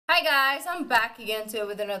Hi guys, I'm back again today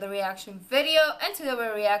with another reaction video, and today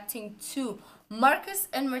we're reacting to Marcus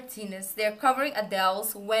and Martinus. They're covering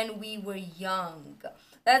Adele's When We Were Young.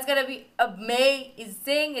 That's gonna be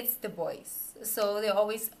amazing. It's the boys, so they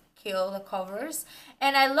always kill the covers,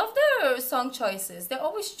 and I love their song choices. They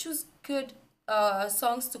always choose good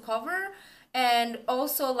songs to cover, and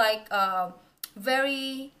also like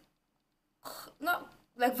very not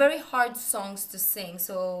like very hard songs to sing.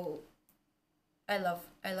 So I love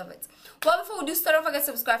it. Well, before we do start, don't forget to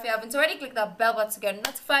subscribe if you haven't already. Click that bell button to get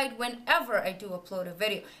notified whenever I do upload a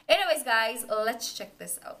video. Anyways, guys, let's check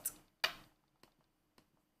this out.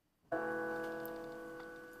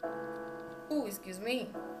 Ooh, excuse me.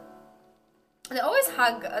 They always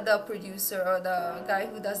hug the producer or the guy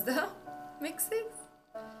who does the mixing,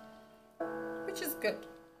 which is good.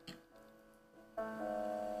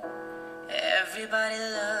 Everybody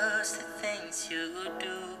loves the things you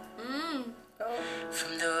do.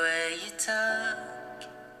 From the way you talk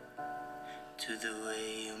to the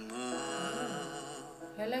way you move.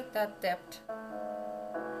 I like that depth.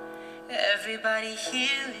 Everybody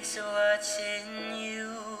here is watching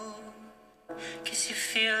you, 'cause you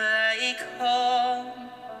feel like home.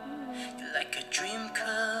 You're like a dream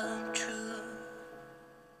come true.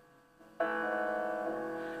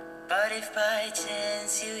 But if by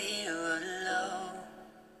chance you hear alone,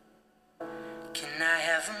 can I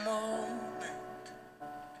have a moment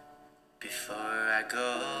before I go?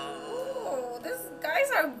 Ooh, these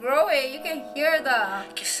guys are growing. You can hear the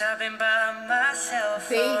 'Cause I've been by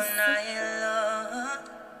myself all bass. night long,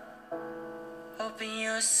 hoping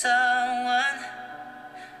you're someone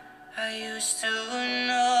I used to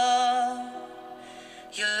know.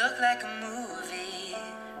 You look like a movie,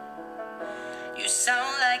 you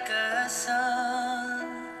sound like a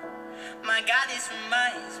song. My God, this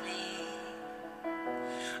reminds me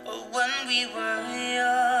of when we were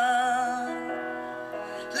young.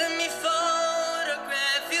 Let me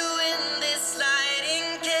photograph you in this light,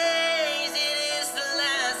 in case it is the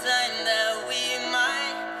last time that we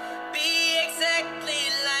might be exactly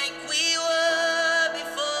like we were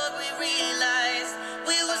before we realized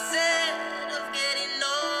we were sad of getting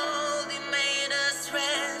old. It made us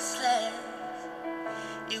restless.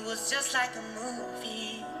 It was just like a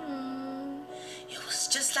movie. It was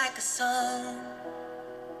just like a song.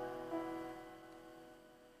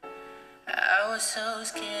 I was so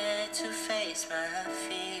scared to face my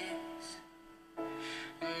fears.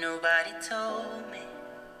 Nobody told me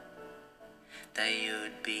that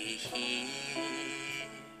you'd be here.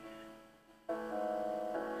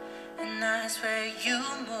 And I swear you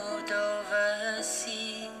moved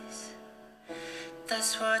overseas.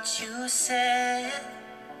 That's what you said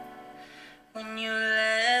when you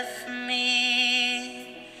left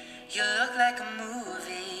me. You look like a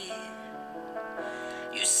movie,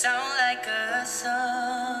 you sound like a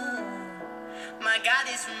song. My God,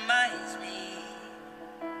 this reminds me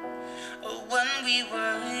of when we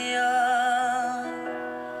were young.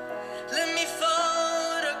 Let me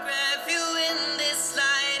photograph you in this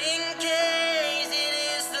light, in case it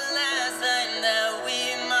is the last time that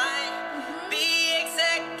we might be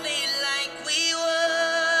exactly like we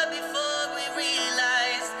were before we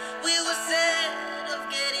realized we were sad of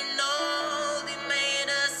getting old. It made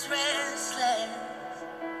us restless.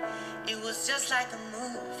 It was just like a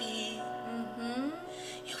movie.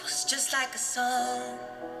 It was just like a song.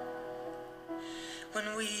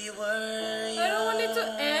 When we were young. I don't want it to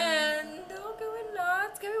end. No, can we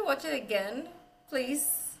not? Can we watch it again?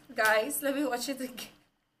 Please, guys, let me watch it again.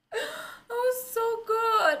 Oh, so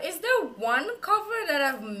good. Is there one cover that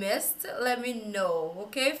I've missed? Let me know,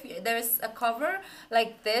 okay? If there's a cover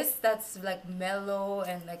like this that's like mellow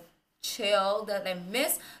and like chill that I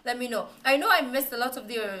missed, let me know. I know I missed a lot of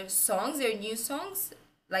their songs, their new songs,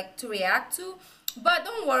 like to react to, but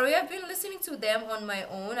don't worry, I've been listening to them on my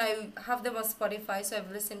own. I have them on Spotify, so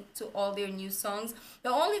I've listened to all their new songs. The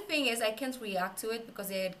only thing is I can't react to it because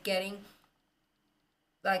they're getting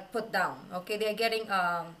like put down, okay? They're getting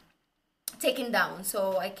taken down,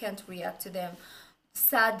 so I can't react to them,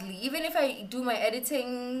 sadly. Even if I do my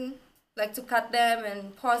editing, like to cut them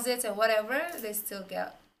and pause it and whatever, they still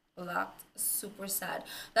get blocked. Super sad.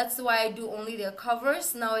 That's why I do only their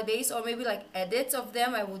covers nowadays, or maybe like edits of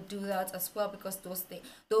them. I would do that as well because those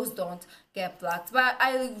don't get blocked. But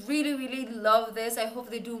I really love this. I hope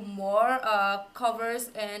they do more covers,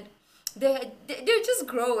 and they're just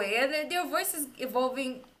growing, and their voice is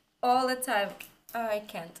evolving all the time. I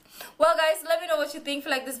can't. Well, guys, let me know what you think. If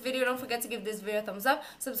you like this video, don't forget to give this video a thumbs up.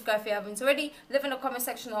 Subscribe if you haven't already. Leave in the comment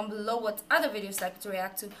section down below what other videos you'd like to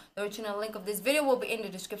react to. The original link of this video will be in the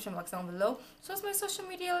description box down below. So is my social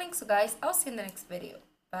media links. So, guys, I'll see you in the next video.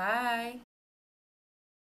 Bye.